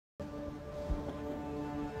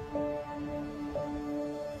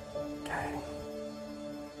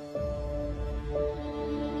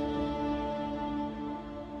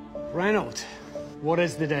Reynold, what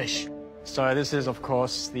is the dish? So this is, of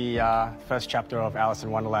course, the first chapter of Alice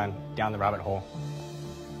in Wonderland, Down the Rabbit Hole.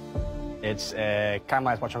 It's a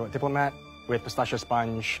caramelized white chocolate diplomat with pistachio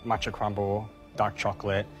sponge, matcha crumble, dark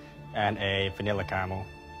chocolate, and a vanilla caramel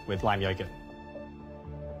with lime yogurt.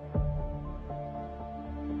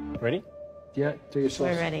 Ready? Yeah, do your sauce.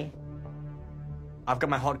 We're ready. I've got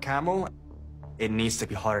my hot caramel. It needs to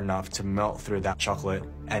be hot enough to melt through that chocolate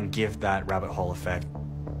and give that rabbit hole effect.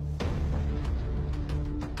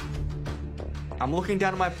 I'm looking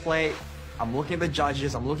down at my plate, I'm looking at the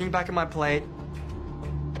judges, I'm looking back at my plate,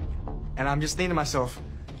 and I'm just thinking to myself,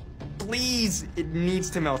 please, it needs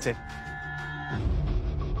to melt it.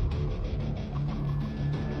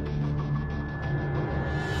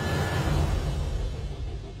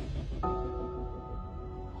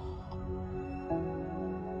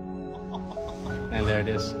 And there it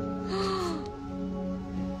is.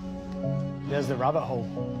 There's the rabbit hole.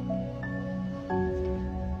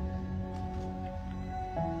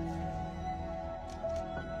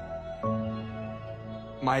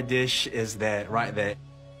 My dish is there, right there.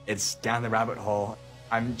 It's down the rabbit hole.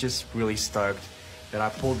 I'm just really stoked that I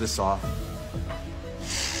pulled this off.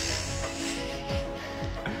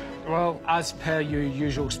 Well, as per your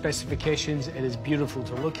usual specifications, it is beautiful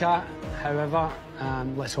to look at. However,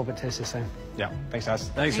 let's hope it tastes the same. Yeah, thanks, guys.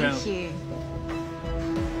 Thanks, Thank you.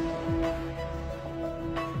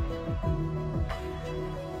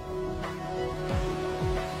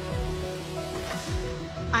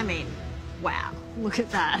 I mean, wow, look at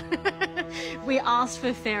that. We asked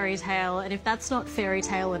for fairy tale, and if that's not fairy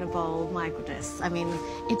tale in a bowl, my goodness. I mean,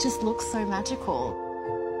 it just looks so magical.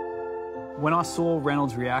 When I saw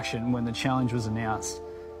Reynolds' reaction when the challenge was announced,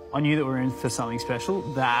 I knew that we were in for something special.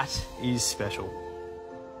 That is special.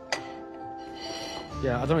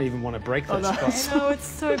 Yeah, I don't even want to break this. I know, it's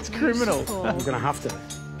so It's criminal. beautiful. I'm going to have to.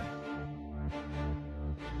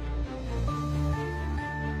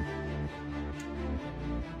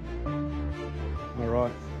 All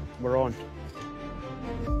right, we're on.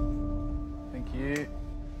 Thank you.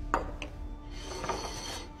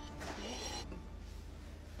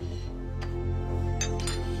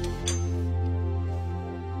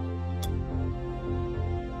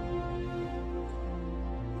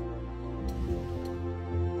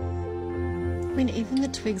 I mean, even the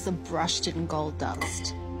twigs are brushed in gold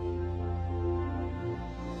dust.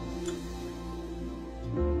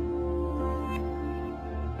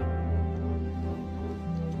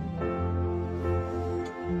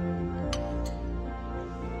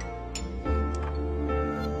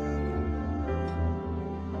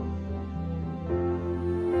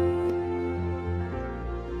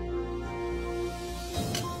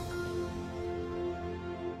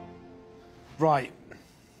 Right.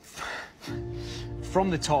 From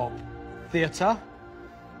the top, theatre,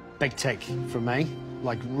 big tick for me.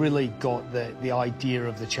 Like, really got the idea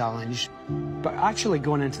of the challenge. But actually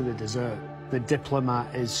going into the dessert, the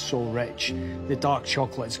diplomat is so rich. The dark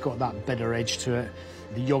chocolate's got that bitter edge to it.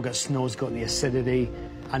 The yoghurt snow's got the acidity.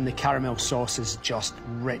 And the caramel sauce is just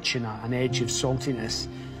rich in an edge of saltiness.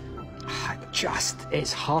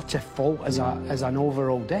 It's hard to fault as an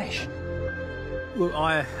overall dish. Look,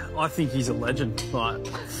 I think he's a legend, like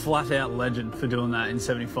flat-out legend for doing that in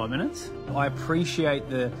 75 minutes. I appreciate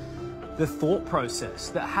the thought process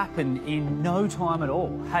that happened in no time at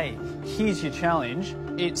all. Hey, here's your challenge.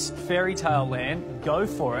 It's fairy tale land. Go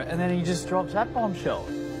for it. And then he just drops that bombshell.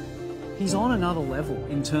 He's on another level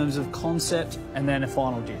in terms of concept and then a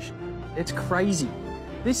final dish. It's crazy.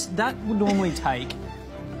 That would normally take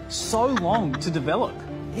so long to develop.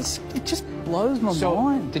 It just blows my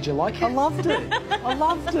mind. Did you like it? I loved it. I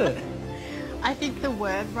loved it. I think the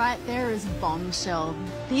word right there is bombshell.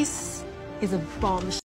 This is a bombshell.